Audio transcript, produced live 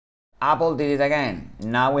Apple did it again.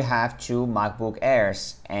 Now we have two MacBook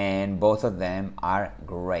Airs and both of them are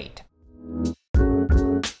great.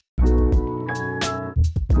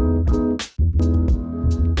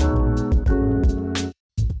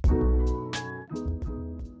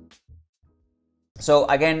 So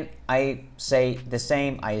again, I say the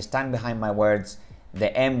same, I stand behind my words. The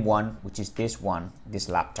M1, which is this one, this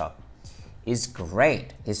laptop, is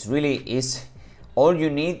great. It's really is, all you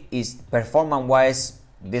need is performance wise,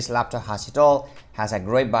 this laptop has it all, has a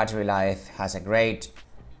great battery life, has a great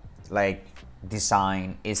like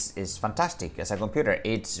design, is fantastic as a computer.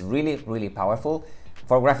 It's really powerful.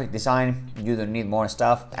 For graphic design, you don't need more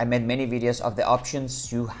stuff. I made many videos of the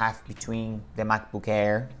options you have between the MacBook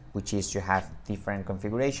Air, which is you have different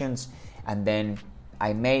configurations, and then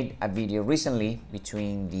I made a video recently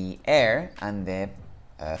between the Air and the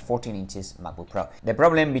 14 inches MacBook Pro. The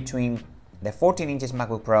problem between the 14 inches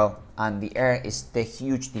MacBook Pro and the Air is the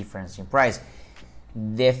huge difference in price.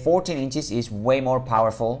 The 14 inches is way more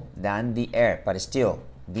powerful than the Air, but still,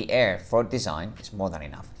 the Air for design is more than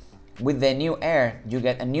enough. With the new Air, you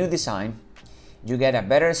get a new design, you get a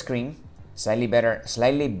better screen,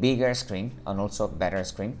 slightly bigger screen, and also better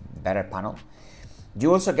screen, better panel.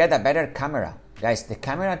 You also get a better camera. Guys, the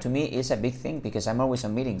camera to me is a big thing because I'm always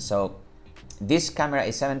on meetings. So this camera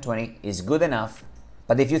is 720, is good enough.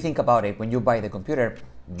 But if you think about it, when you buy the computer,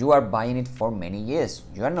 you are buying it for many years.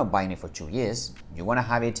 You are not buying it for 2 years. You want to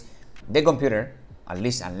have it, the computer, at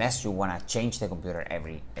least unless you want to change the computer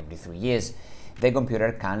every 3 years, the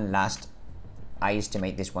computer can last, I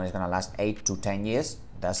estimate this one is going to last 8 to 10 years.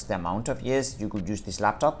 That's the amount of years you could use this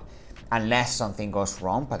laptop, unless something goes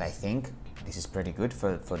wrong, but I think this is pretty good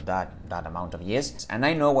for that amount of years. And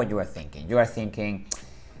I know what you are thinking. You are thinking,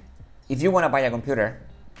 if you want to buy a computer,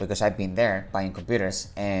 because I've been there buying computers,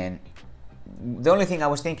 and the only thing I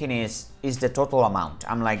was thinking is the total amount.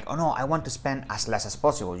 I'm like, oh no, I want to spend as less as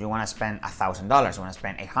possible. You want to spend $1,000, you want to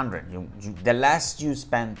spend $800. The less you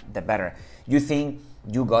spend, the better. You think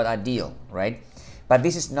you got a deal, right? But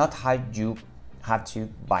this is not how you have to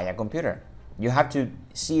buy a computer. You have to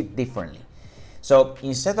see it differently. So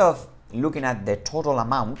instead of looking at the total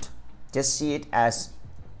amount, just see it as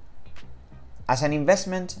an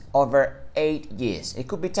investment over 8 years. It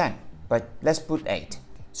could be 10, but let's put 8.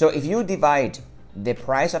 So if you divide the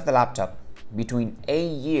price of the laptop between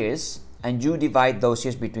 8 years and you divide those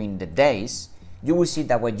years between the days, you will see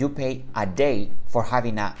that what you pay a day for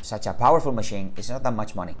having such a powerful machine is not that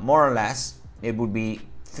much money. More or less, it would be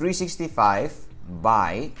 365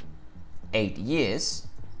 by 8 years.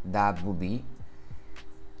 That would be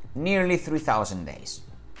nearly 3,000 days,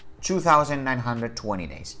 2,920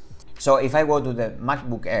 days. So if I go to the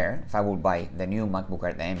MacBook Air, if I would buy the new MacBook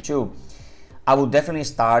Air, the M2, I would definitely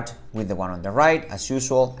start with the one on the right. As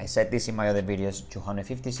usual, I said this in my other videos,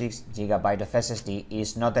 256 GB of SSD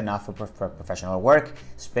is not enough for professional work,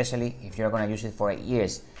 especially if you're going to use it for 8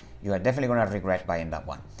 years. You are definitely going to regret buying that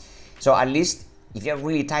one. So at least if you're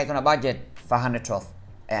really tight on a budget, 512,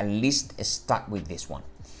 at least start with this one.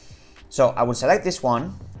 So I will select this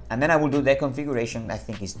one, and then I will do the configuration I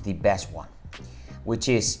think is the best one, which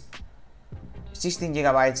is 16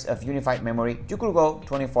 GB of unified memory. You could go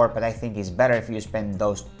 24, but I think it's better if you spend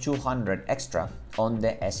those 200 extra on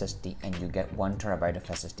the SSD and you get 1 TB of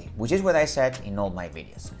SSD, which is what I said in all my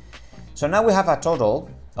videos. So now we have a total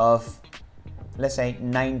of, let's say,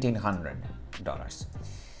 $1,900.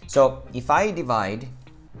 So if I divide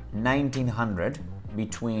 1,900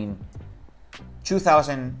 between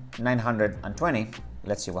 2,920,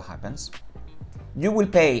 let's see what happens. You will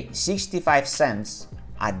pay 65 cents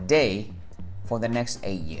a day for the next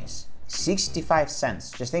 8 years. 65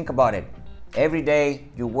 cents. Just think about it. Every day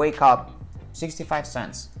you wake up, 65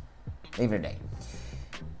 cents every day.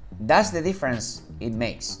 That's the difference it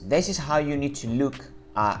makes. This is how you need to look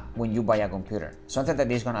at when you buy a computer. Something that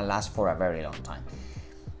is gonna last for a very long time.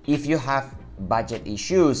 If you have budget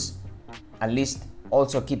issues, at least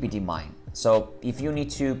also keep it in mind. So if you need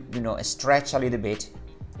to, stretch a little bit,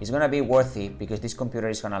 it's gonna be worth it because this computer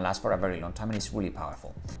is gonna last for a very long time and it's really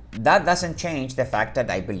powerful. That doesn't change the fact that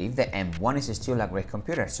I believe the M1 is still a great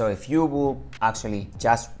computer. So if you will actually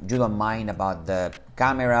you don't mind about the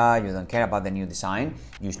camera, you don't care about the new design,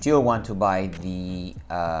 you still want to buy the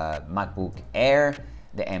MacBook Air,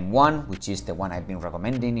 the M1, which is the one I've been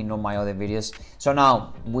recommending in all my other videos. So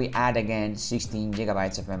now we add again 16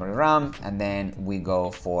 GB of memory RAM, and then we go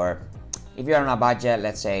for, if you're on a budget,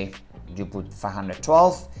 let's say you put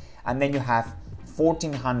 512, and then you have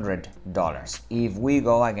 $1,400. If we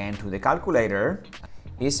go again to the calculator,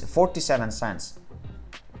 it's 47 cents.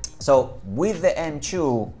 So with the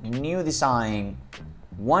M2 new design,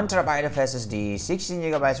 1 terabyte of SSD, 16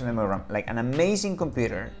 gigabytes of memory RAM, like an amazing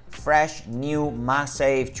computer, fresh, new,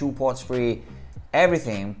 MagSafe, 2 ports free,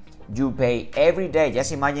 everything. You pay every day,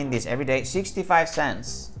 just imagine this, every day 65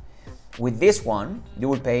 cents. With this one, you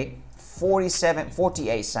will pay 48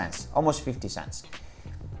 cents, almost 50 cents.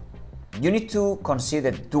 You need to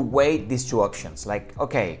consider to weigh these two options. Like,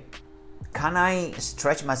 okay, can I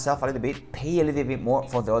stretch myself a little bit, pay a little bit more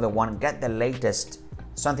for the other one, get the latest,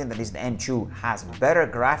 something that is the M2, has better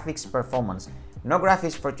graphics performance, no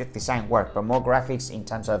graphics for your design work, but more graphics in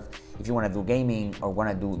terms of if you want to do gaming or want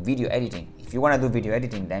to do video editing. If you want to do video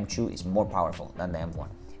editing, the M2 is more powerful than the M1,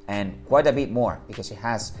 and quite a bit more because it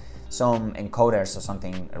has some encoders or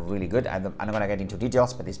something really good. I'm not gonna get into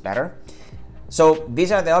details, but it's better. So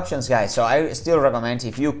these are the options, guys. So I still recommend,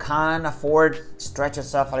 if you can afford, stretch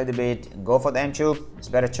yourself a little bit, go for the M2. It's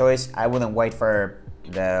a better choice. I wouldn't wait for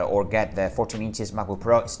get the 14 inches MacBook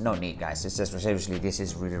Pro. It's no need, guys. It's just seriously, this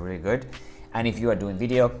is really, really good. And if you are doing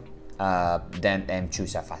video, then the M2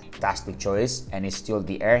 is a fantastic choice. And it's still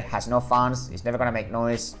the Air, has no fans, it's never gonna make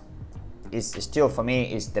noise. It's still, for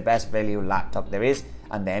me, is the best value laptop there is,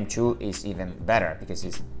 and the M2 is even better because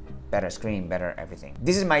it's better screen, better everything.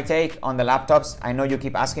 This is my take on the laptops. I know you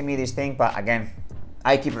keep asking me this thing, but again,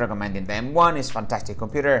 I keep recommending the M1 is fantastic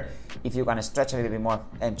computer. If you're gonna stretch a little bit more,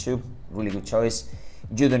 M2, really good choice.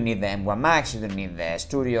 You don't need the M1 Max, you don't need the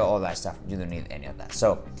Studio, all that stuff. You don't need any of that.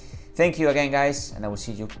 So thank you again, guys, and I will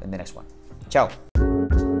see you in the next one. Ciao.